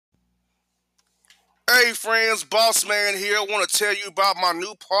Hey friends, Bossman here. I want to tell you about my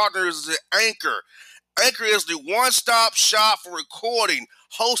new partners at Anchor. Anchor is the one-stop shop for recording,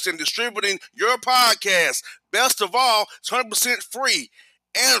 hosting, distributing your podcast. Best of all, it's 100% free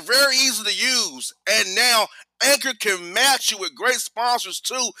and very easy to use. And now, Anchor can match you with great sponsors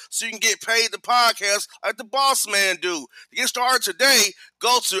too, so you can get paid the podcast like the Bossman do. To get started today,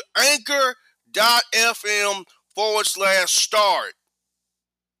 go to anchor.fm/start.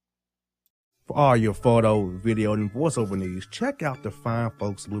 For all your photo, video, and voiceover needs, check out the fine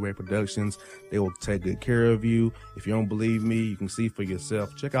folks at Blueberry Productions. They will take good care of you. If you don't believe me, you can see for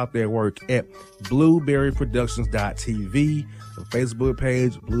yourself. Check out their work at blueberryproductions.tv, the Facebook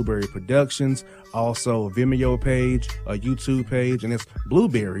page, Blueberry Productions, also a Vimeo page, a YouTube page, and it's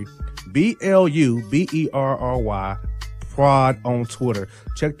Blueberry, BLUBERRY, Prod on Twitter.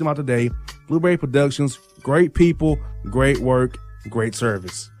 Check them out today. Blueberry Productions, great people, great work, great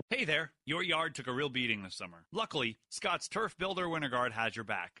service. Hey there, your yard took a real beating this summer. Luckily, Scott's Turf Builder Winter Guard has your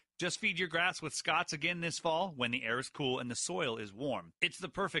back. Just feed your grass with Scott's again this fall when the air is cool and the soil is warm. It's the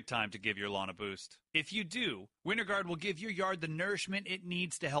perfect time to give your lawn a boost. If you do, Winter Guard will give your yard the nourishment it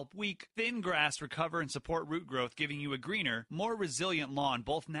needs to help weak, thin grass recover and support root growth, giving you a greener, more resilient lawn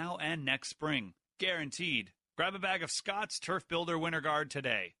both now and next spring. Guaranteed. Grab a bag of Scott's Turf Builder Winter Guard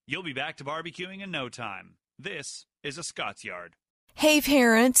today. You'll be back to barbecuing in no time. This is a Scott's Yard. Hey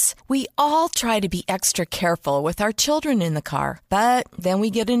parents, we all try to be extra careful with our children in the car, but then we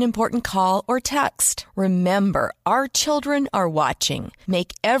get an important call or text. Remember, our children are watching.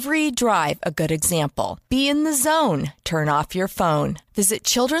 Make every drive a good example. Be in the zone. Turn off your phone. Visit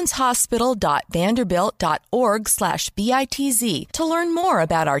childrenshospital.vanderbilt.org/BITZ to learn more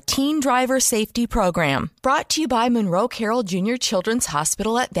about our teen driver safety program. Brought to you by Monroe Carroll Jr. Children's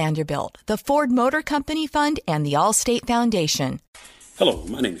Hospital at Vanderbilt, the Ford Motor Company Fund, and the Allstate Foundation. Hello,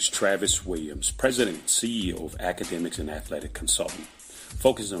 my name is Travis Williams, President and CEO of Academics and Athletic Consulting,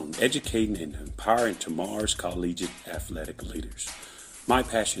 focusing on educating and empowering tomorrow's collegiate athletic leaders. My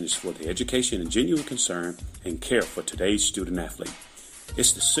passion is for the education and genuine concern and care for today's student athlete.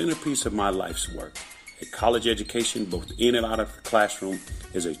 It's the centerpiece of my life's work. A college education, both in and out of the classroom,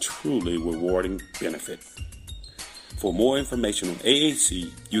 is a truly rewarding benefit. For more information on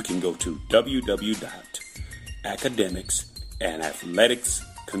AAC, you can go to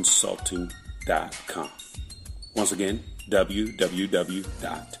www.academicsandathleticsconsulting.com. Once again,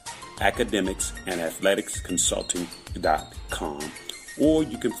 www.academicsandathleticsconsulting.com. Or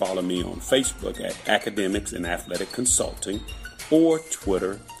you can follow me on Facebook at Academics and Athletic Consulting, or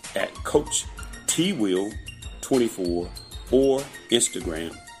Twitter at Coach TWill24, or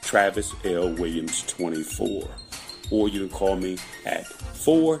Instagram Travis L. Williams 24. Or you can call me at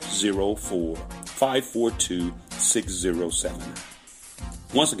 404-542-6079.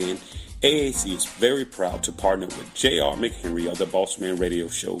 Once again, AAC is very proud to partner with J.R. McHenry of the Bossman Radio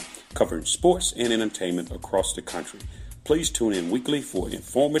Show, covering sports and entertainment across the country. Please tune in weekly for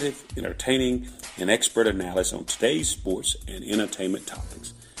informative, entertaining, and expert analysis on today's sports and entertainment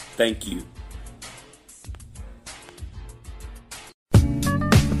topics. Thank you.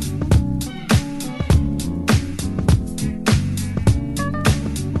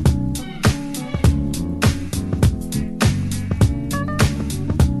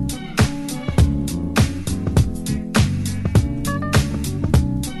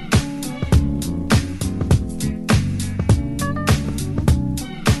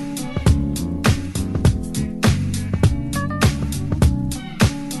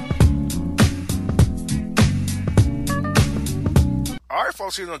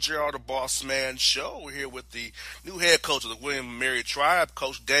 Here on JR the Bossman Show. We're here with the new head coach of the William & Mary Tribe,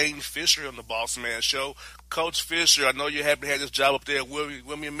 Coach Dane Fischer on the Bossman Show. Coach Fischer, I know you're happy to have this job up there at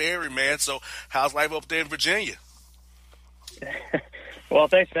William & Mary, man. So how's life up there in Virginia? Well,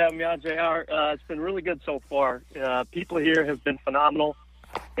 thanks for having me on, JR. It's been really good so far. People here have been phenomenal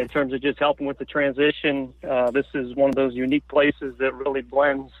in terms of just helping with the transition. This is one of those unique places that really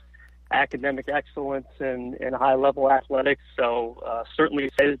blends academic excellence and high-level athletics. So certainly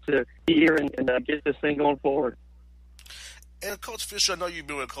excited to be here and get this thing going forward. And Coach Fischer, I know you've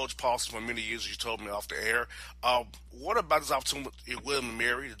been with Coach Paulson for many years, as you told me off the air. What about this opportunity at William &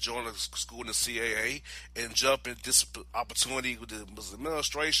 Mary to join a school in the CAA and jump in this opportunity? Was it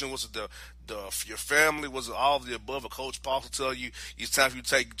administration? Was it your family? Was it all of the above? Coach Paulson tell you it's time for you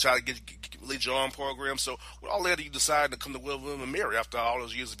to try to lead your own program? So what all led you decide to come to William & Mary after all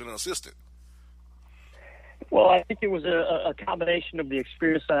those years of being an assistant? Well, I think it was a combination of the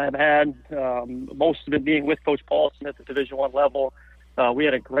experience that I've had, most of it being with Coach Paulson at the Division I level, We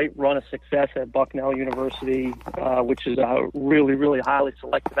had a great run of success at Bucknell University, which is a really, really highly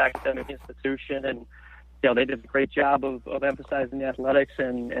selective academic institution. And, they did a great job of emphasizing the athletics,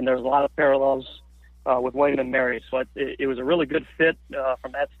 and there's a lot of parallels with William and Mary. So it was a really good fit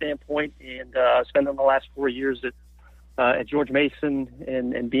from that standpoint. And spending the last 4 years at George Mason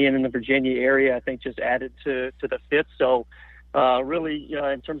and being in the Virginia area, I think just added to the fit. So really,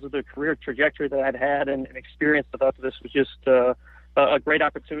 in terms of the career trajectory that I'd had and experience, I thought this was just a great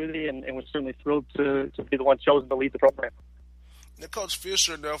opportunity, and was certainly thrilled to be the one chosen to lead the program. Now, Coach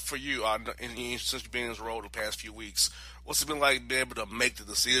Fischer, now for you, since you've been in this role the past few weeks, what's it been like being able to make the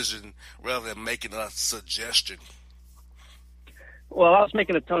decision rather than making a suggestion? Well, I was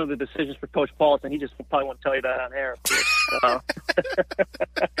making a ton of the decisions for Coach Paulson. He just probably won't tell you that on air.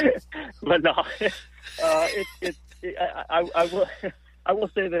 But no, I will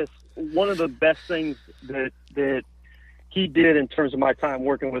say this. One of the best things that he did in terms of my time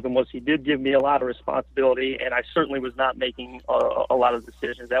working with him was he did give me a lot of responsibility, and I certainly was not making a lot of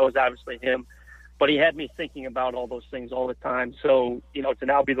decisions. That was obviously him, but he had me thinking about all those things all the time. So, to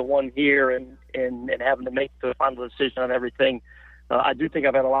now be the one here and having to make the final decision on everything, I do think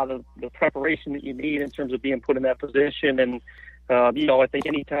I've had a lot of the preparation that you need in terms of being put in that position. And, I think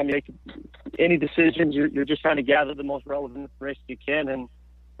anytime you make any decisions, you're just trying to gather the most relevant information you can and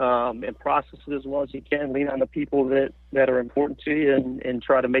process it as well as you can, lean on the people that are important to you and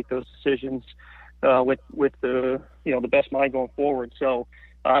try to make those decisions with the the best mind going forward. So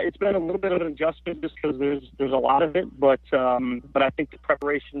it's been a little bit of an adjustment just because there's a lot of it, but I think the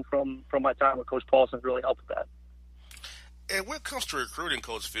preparation from my time with Coach Paulson really helped with that. And when it comes to recruiting,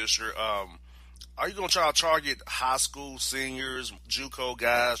 Coach Fischer, are you going to try to target high school seniors, JUCO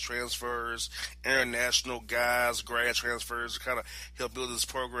guys, transfers, international guys, grad transfers, kind of help build this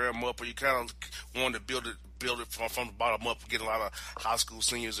program up, or you kind of want to build it from the bottom up, get a lot of high school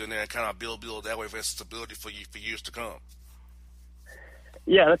seniors in there and kind of build that way for stability for years to come?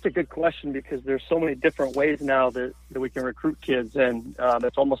 Yeah, that's a good question because there's so many different ways now that we can recruit kids, and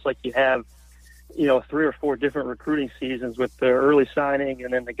it's almost like you have 3 or 4 different recruiting seasons with the early signing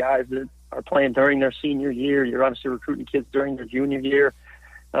and then the guys that are playing during their senior year. You're obviously recruiting kids during their junior year.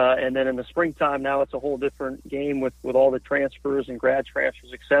 And then in the springtime, now it's a whole different game with all the transfers and grad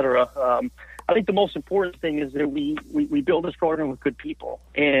transfers, et cetera. I think the most important thing is that we build this program with good people.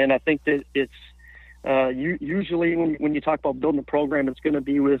 And I think that it's usually when you talk about building a program, it's going to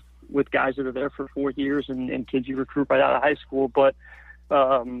be with guys that are there for 4 years and kids you recruit right out of high school. But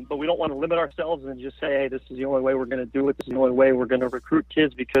we don't want to limit ourselves and just say, hey, this is the only way we're going to do it. This is the only way we're going to recruit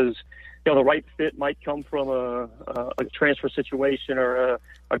kids because, the right fit might come from a transfer situation or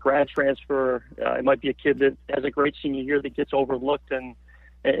a grad transfer. It might be a kid that has a great senior year that gets overlooked and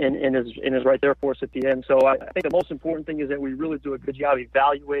is right there for us at the end. So I think the most important thing is that we really do a good job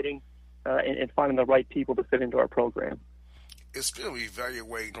evaluating and finding the right people to fit into our program. It's still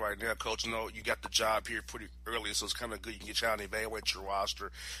evaluating right now, Coach. You got the job here pretty early, so it's kind of good. You can get out and evaluate your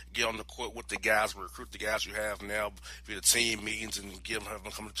roster, get on the court with the guys, recruit the guys you have now via the team meetings, and have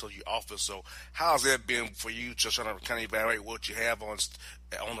them come to your office. So how's that been for you, just trying to kind of evaluate what you have on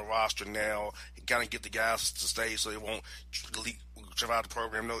the roster now, and kind of get the guys to stay so they won't drive out the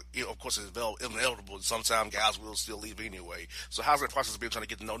program? Of course, it's inevitable. Sometimes guys will still leave anyway. So how's that process been trying to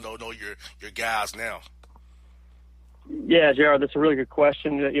get to know your guys now? Yeah, Jared, that's a really good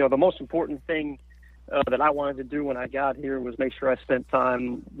question. The most important thing that I wanted to do when I got here was make sure I spent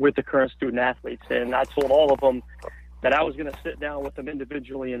time with the current student athletes. And I told all of them that I was going to sit down with them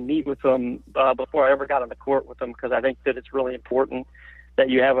individually and meet with them before I ever got on the court with them, because I think that it's really important that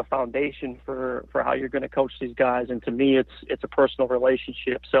you have a foundation for how you're going to coach these guys. And to me, it's a personal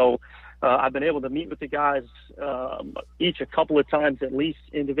relationship. So I've been able to meet with the guys each a couple of times at least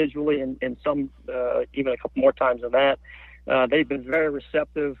individually, and some even a couple more times than that. They've been very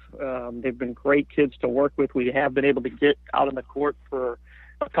receptive. They've been great kids to work with. We have been able to get out on the court for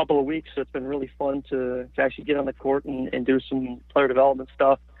a couple of weeks, so it's been really fun to actually get on the court and do some player development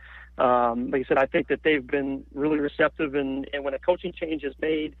stuff. Like I said, I think that they've been really receptive, and when a coaching change is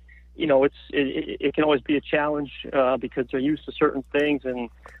made, it can always be a challenge because they're used to certain things, and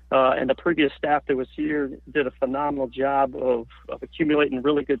the previous staff that was here did a phenomenal job of accumulating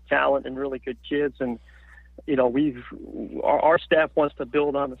really good talent and really good kids. And our staff wants to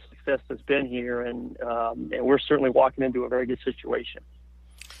build on the success that's been here, and we're certainly walking into a very good situation.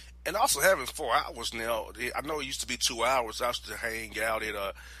 And also having 4 hours now. I know it used to be 2 hours. I used to hang out at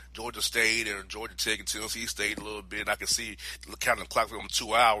Georgia State and Georgia Tech and Tennessee State a little bit. I could see kind of the clock on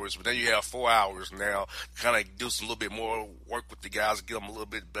 2 hours, but then you have 4 hours now. Kind of do some little bit more work with the guys, get them a little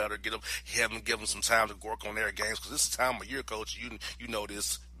bit better, give them some time to work on their games because this is the time of year, Coach. You know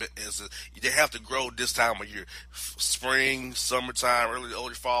this. They have to grow this time of year, spring, summertime,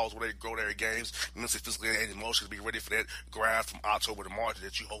 early fall is where they grow their games, mentally, physically, and emotionally, be ready for that grind from October to March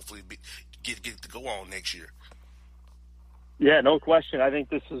that you hopefully get to go on next year. Yeah, no question. I think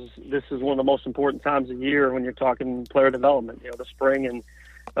this is one of the most important times of year when you're talking player development. The spring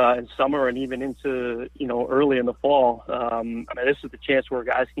and summer, and even into early in the fall. I mean, this is the chance where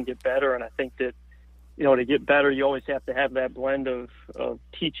guys can get better, and I think that to get better, you always have to have that blend of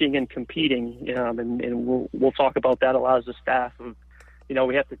teaching and competing. And we'll talk about that a lot as a staff.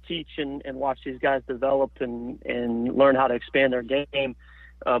 We have to teach and watch these guys develop and learn how to expand their game.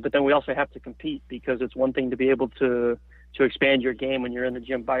 But then we also have to compete, because it's one thing to be able to expand your game when you're in the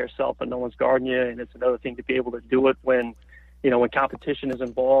gym by yourself and no one's guarding you, and it's another thing to be able to do it when competition is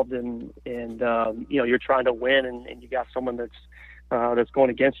involved and you're trying to win and you got someone that's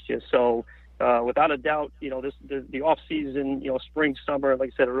going against you. So without a doubt, the off season, spring, summer,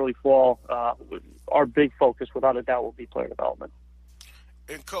 like I said, early fall, our big focus without a doubt will be player development.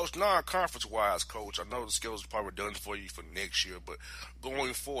 And, Coach, non-conference-wise, Coach, I know the schedule's probably done for you for next year, but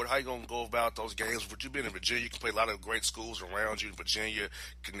going forward, how you going to go about those games? Would you be in Virginia? You can play a lot of great schools around you in Virginia,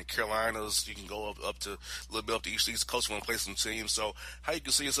 in the Carolinas. You can go up to a little bit up to East Coast and play some teams. So how you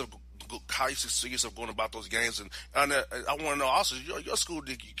can see yourself going about those games? And I want to know also, your school,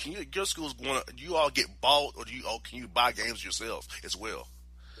 your school's going to, do you all get bought, or can you buy games yourself as well?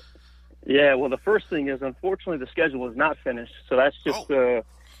 Yeah, well, the first thing is, unfortunately, the schedule is not finished, so that's just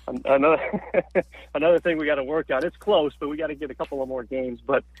another thing we got to work out. It's close, but we got to get a couple of more games.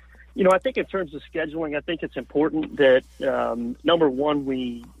 But I think in terms of scheduling, I think it's important that number one,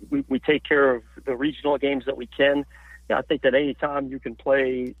 we take care of the regional games that we can. I think that any time you can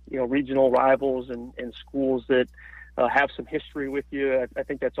play regional rivals and schools that have some history with you, I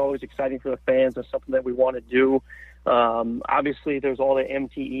think that's always exciting for the fans and something that we want to do. Obviously, there's all the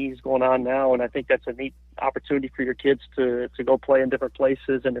MTEs going on now, and I think that's a neat opportunity for your kids to go play in different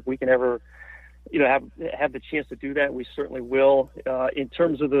places. And if we can ever, have the chance to do that, we certainly will. In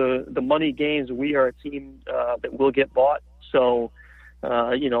terms of the money games, we are a team that will get bought. So,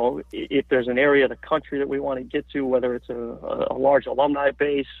 if there's an area of the country that we want to get to, whether it's a large alumni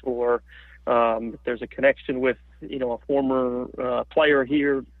base or if there's a connection with, a former player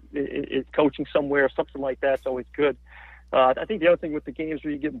here, is coaching somewhere, something like that's always good. I think the other thing with the games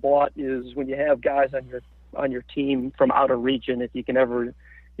where you get bought is when you have guys on your team from out of region, if you can ever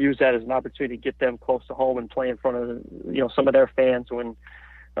use that as an opportunity to get them close to home and play in front of some of their fans when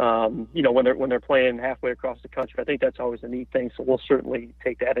they're playing halfway across the country. I think that's always a neat thing. So we'll certainly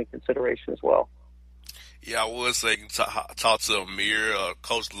take that in consideration as well. Yeah, I was saying, talk to Amir,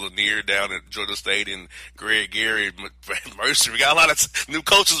 Coach Lanier down at Georgia State, and Greg Gary, Mercer. We got a lot of new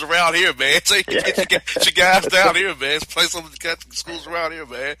coaches around here, man. So get your guys down here, man. Play some of the schools around here,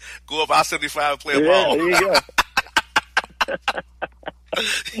 man. Go up I-75 and play a ball. There you go.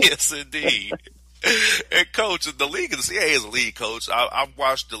 Yes, indeed. And, Coach, the league, the CAA is a league, Coach. I've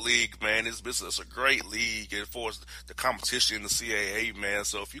watched the league, man. It's a great league as far as the competition in the CAA, man.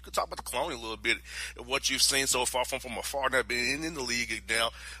 So if you could talk about the Colonial a little bit, what you've seen so far from afar, not being in the league now.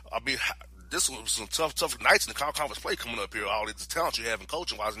 I mean, this was some tough nights in the conference play coming up here. All the talent you have in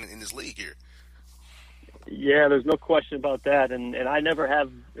coaching-wise in this league here. Yeah, there's no question about that. And I never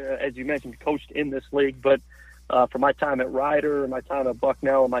have, as you mentioned, coached in this league. But for my time at Rider, my time at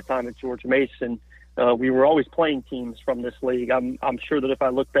Bucknell, and my time at George Mason, we were always playing teams from this league. I'm sure that if I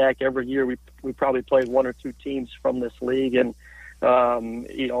look back every year, we probably played one or two teams from this league, and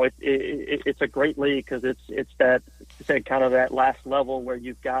it's a great league because it's that kind of that last level where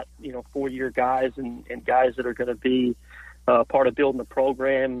you've got 4-year guys and guys that are going to be part of building the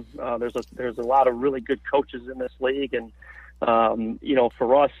program. There's a lot of really good coaches in this league, and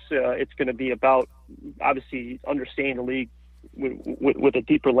for us, it's going to be about obviously understanding the league with a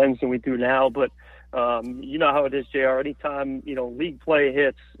deeper lens than we do now, but you know how it is, JR. Anytime league play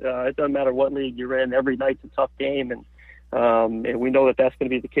hits, it doesn't matter what league you're in. Every night's a tough game, and we know that that's going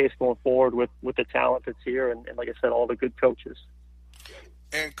to be the case going forward with the talent that's here, and like I said, all the good coaches.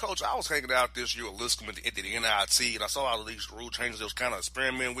 And, Coach, I was hanging out this year with Liscombe at the NIT, and I saw all of these rule changes. They was kind of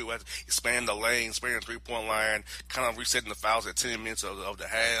experimenting. We had to expand the lane, expand the three-point line, kind of resetting the fouls at 10 minutes of the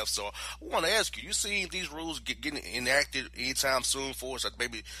half. So I want to ask you, you seen these rules getting enacted anytime soon for us, like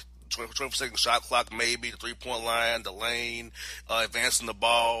maybe 20-second shot clock, maybe the 3-point line, the lane, advancing the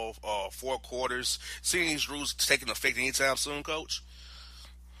ball, 4 quarters. Seeing these rules taking effect anytime soon, Coach?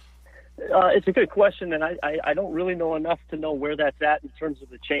 It's a good question, and I don't really know enough to know where that's at in terms of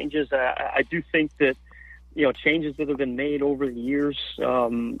the changes. I do think that, changes that have been made over the years,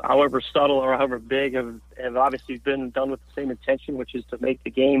 however subtle or however big, have obviously been done with the same intention, which is to make the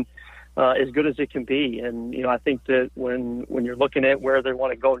game as good as it can be. And, I think that when you're looking at where they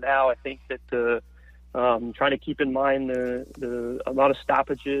want to go now, I think that trying to keep in mind the amount of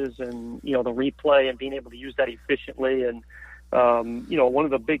stoppages and, the replay and being able to use that efficiently. And, one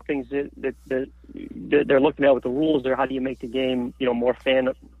of the big things that they're looking at with the rules are how do you make the game, more fan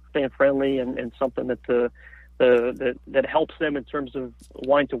friendly and something that helps them in terms of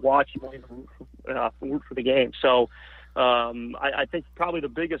wanting to watch and wanting to root for the game. So I think probably the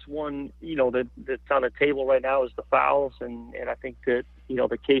biggest one, that's on the table right now is the fouls, and I think that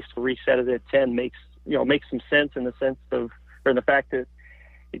the case to reset it at 10 makes some sense in the fact that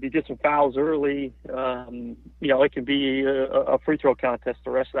if you get some fouls early, it can be a free throw contest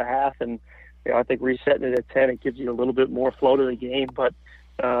the rest of the half. And I think resetting it at 10, it gives you a little bit more flow to the game. But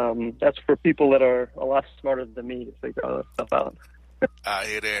that's for people that are a lot smarter than me to figure all that stuff out. I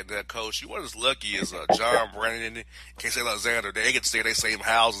hear that, Coach. You weren't as lucky as John Brennan and Casey Alexander. They get to stay in their same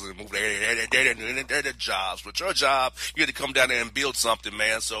houses and move their jobs. But your job, you had to come down there and build something,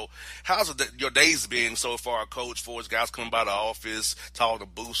 man. So how's your days been so far, Coach, for guys coming by the office, talking to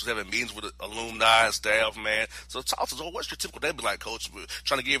boosters, having meetings with alumni and staff, man? So talk to us. What's your typical day be like, Coach?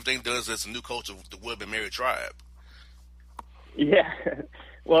 Trying to get everything done as a new coach of the Woodman Mary Tribe. Yeah.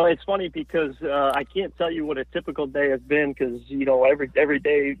 Well, it's funny because I can't tell you what a typical day has been because, every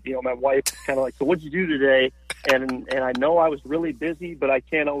day, my wife is kind of like, so what'd you do today? And I know I was really busy, but I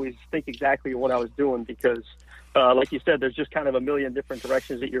can't always think exactly what I was doing because, like you said, there's just kind of a million different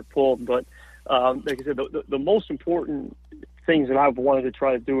directions that you're pulled. But like I said, the most important things that I've wanted to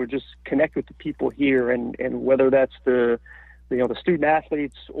try to do are just connect with the people here and whether that's the student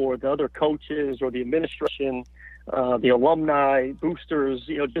athletes or the other coaches or the administration, the alumni, boosters,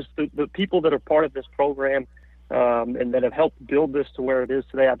 just the people that are part of this program and that have helped build this to where it is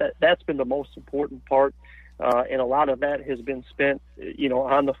today. That's been the most important part. And a lot of that has been spent,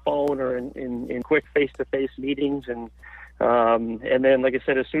 on the phone or in quick face-to-face meetings. And then, like I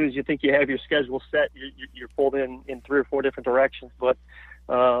said, as soon as you think you have your schedule set, you're pulled in 3 or 4 different directions. But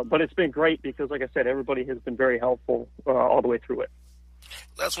it's been great because, like I said, everybody has been very helpful all the way through it.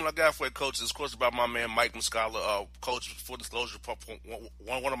 That's what I got for you, Coach. This question about my man Mike Muscala. Coach, for disclosure,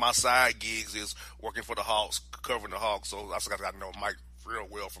 one of my side gigs is working for the Hawks, covering the Hawks. So I still got to know Mike real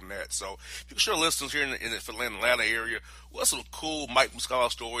well from that. So if you can share listeners here in the Atlanta area, what's a cool Mike Muscala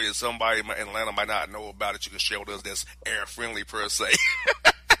story that somebody in Atlanta might not know about that you can share with us that's air friendly per se?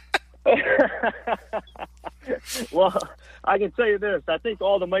 Well, I can tell you this. I think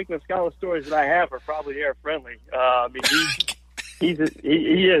all the Mike Muscala stories that I have are probably air friendly. He's as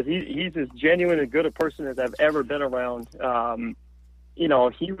genuine and good a person as I've ever been around.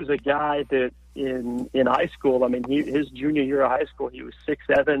 He was a guy that in high school, his junior year of high school, he was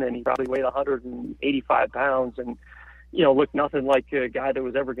 6'7", and he probably weighed 185 pounds and, looked nothing like a guy that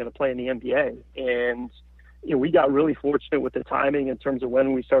was ever going to play in the NBA. And, we got really fortunate with the timing in terms of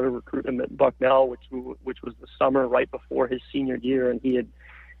when we started recruiting him at Bucknell, which was the summer right before his senior year. And he had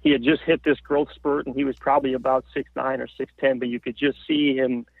just hit this growth spurt, and he was probably about 6'9" or 6'10", but you could just see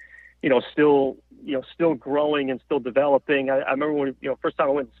him, still growing and still developing. I remember when, first time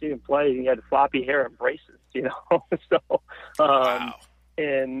I went to see him play, he had floppy hair and braces, so, Wow.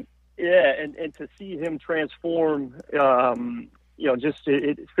 and to see him transform,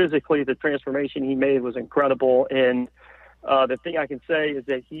 physically, the transformation he made was incredible. And the thing I can say is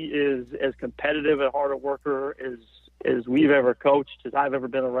that he is as competitive and hard a worker as we've ever coached, as I've ever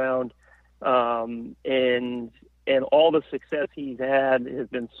been around. And all the success he's had has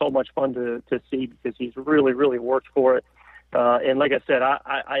been so much fun to see because he's really, really worked for it. And like I said,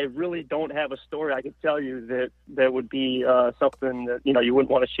 I really don't have a story I could tell you that would be something that, you wouldn't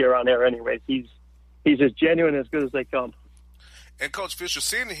want to share on air anyways. He's as genuine, as good as they come. And Coach Fischer,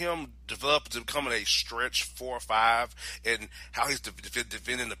 seeing him develop to becoming a stretch 4 or 5, and how he's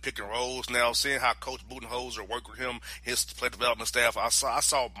defending the pick and rolls now, seeing how Coach Budenholzer worked with him, his play development staff, I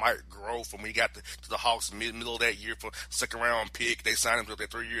saw Mike grow from when he got to the Hawks middle of that year for second round pick. They signed him to that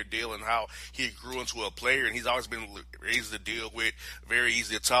 3-year deal, and how he grew into a player, and he's always been easy to deal with, very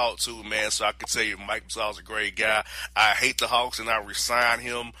easy to talk to, man. So I can tell you, Mike Muscala's a great guy. I hate the Hawks, and I resign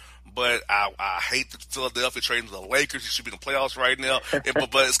him But I hate the Philadelphia trading to the Lakers. He should be in the playoffs right now.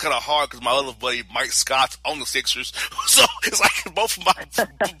 But it's kind of hard because my other buddy, Mike Scott's on the Sixers. So it's like both of my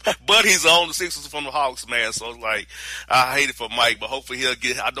buddies are on the Sixers from the Hawks, man. So it's like, I hate it for Mike, but hopefully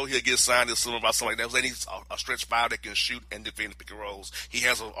I know he'll get signed this summer by something like that. They need a stretch five that can shoot and defend the pick and rolls. He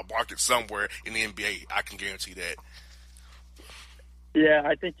has a market somewhere in the NBA. I can guarantee that. Yeah,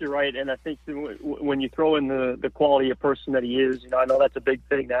 I think you're right, and I think when you throw in the quality of person that he is, I know that's a big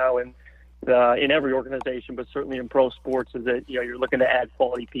thing now in every organization, but certainly in pro sports, is that you're looking to add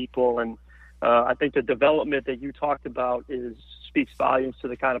quality people, and I think the development that you talked about speaks volumes to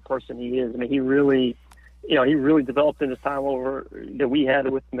the kind of person he is. I mean, he really developed in his time over that we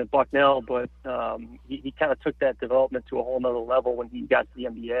had with him at Bucknell, but he kind of took that development to a whole nother level when he got to the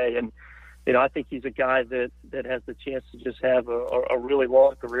NBA, and I think he's a guy that has the chance to just have a really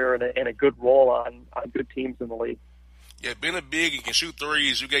long career and a good role on good teams in the league. Yeah, being a big and can shoot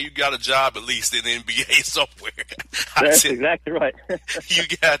threes, you got a job at least in the NBA somewhere. That's exactly right. You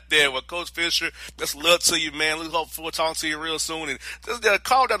got that. Well, Coach Fischer, best of luck to you, man. We hope we'll talk to you real soon. And just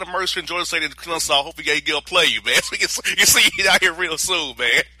call down to Mercer and Georgia State and Kennesaw. Hope we get to play you, man. So we can see you out here real soon,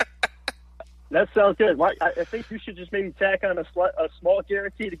 man. That sounds good. I think you should just maybe tack on a small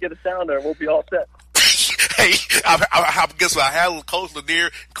guarantee to get us down there, and we'll be all set. Hey, I guess I have Coach Lanier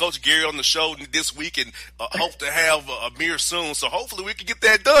and Coach Gary on the show this week, and hope to have Amir soon. So hopefully we can get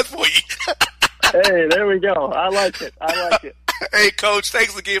that done for you. Hey, there we go. I like it. Hey, Coach,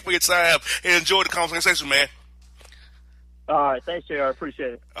 thanks again for your time, and enjoy the conversation, man. All right. Thanks, JR. I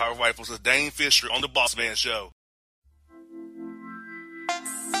appreciate it. All right, folks. It's Dane Fischer on the Bossman Show.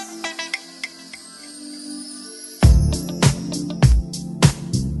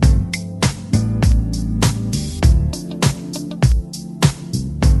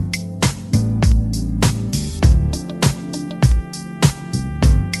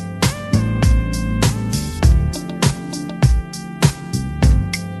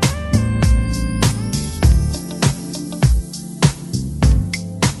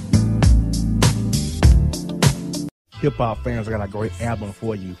 Hip-hop fans, I got a great album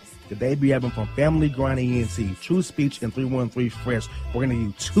for you. The debut album from Family Grind ENT, True Speech and 313 Fresh. We're going to give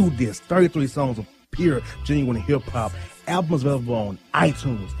you 2 discs, 33 songs of pure, genuine hip-hop. Album is available on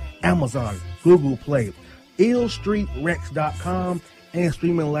iTunes, Amazon, Google Play, illstreetrex.com, and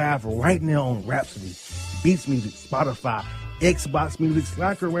streaming live right now on Rhapsody, Beats Music, Spotify, Xbox Music,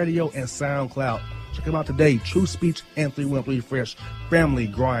 Slacker Radio, and SoundCloud. Check them out today. True Speech and 313 Fresh. Family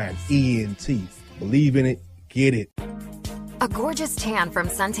Grind ENT. Believe in it. Get it. A gorgeous tan from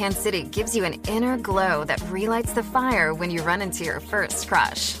Suntan City gives you an inner glow that relights the fire when you run into your first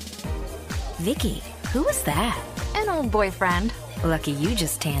crush. Vicky, who was that? An old boyfriend. Lucky you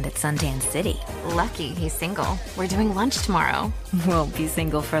just tanned at Suntan City. Lucky he's single. We're doing lunch tomorrow. Won't be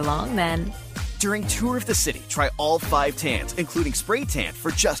single for long then. During Tour of the City, try all 5 tans, including spray tan,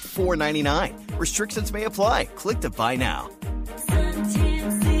 for just $4.99. Restrictions may apply. Click to buy now.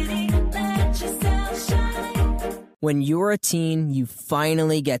 Suntan City, let yourself shine. When you're a teen, you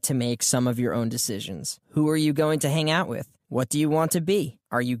finally get to make some of your own decisions. Who are you going to hang out with? What do you want to be?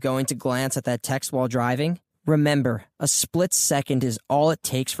 Are you going to glance at that text while driving? Remember, a split second is all it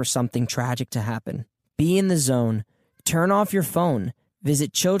takes for something tragic to happen. Be in the zone. Turn off your phone.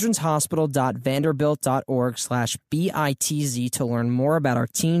 Visit childrenshospital.vanderbilt.org/BITZ to learn more about our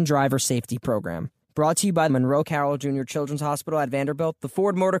teen driver safety program. Brought to you by Monroe Carroll Jr. Children's Hospital at Vanderbilt, the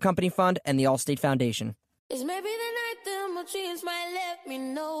Ford Motor Company Fund, and the Allstate Foundation. It's maybe the night that my dreams might let me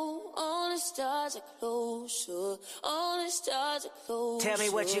know. All the stars are closer. All the stars are closer. Tell me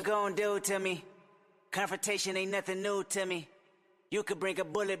what you gonna do to me. Confrontation ain't nothing new to me. You could bring a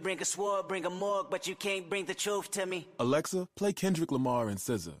bullet, bring a sword, bring a morgue, but you can't bring the truth to me. Alexa, play Kendrick Lamar and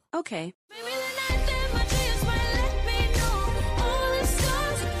SZA. Okay. Maybe the night that my dreams might let me know. All the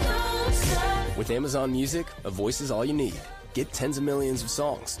stars are closer. With Amazon Music, a voice is all you need. Get tens of millions of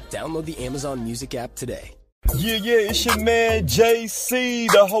songs. Download the Amazon Music app today. Yeah, it's your man JC,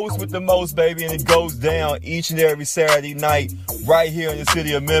 the host with the most, baby, and it goes down each and every Saturday night right here in the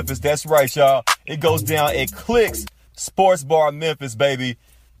city of Memphis. That's right, y'all. It goes down at Clicks Sports Bar Memphis, baby.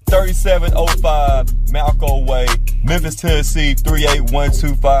 3705 Malco Way, Memphis, Tennessee,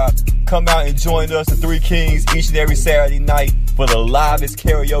 38125. Come out and join us, the Three Kings, each and every Saturday night for the livest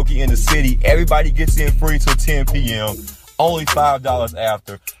karaoke in the city. Everybody gets in free till 10 p.m. Only $5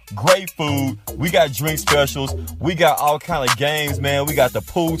 after. Great food. We got drink specials. We got all kind of games, man. We got the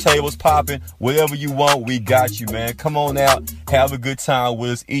pool tables popping. Whatever you want, we got you, man. Come on out. Have a good time with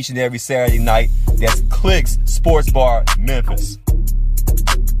us each and every Saturday night. That's Clicks Sports Bar, Memphis.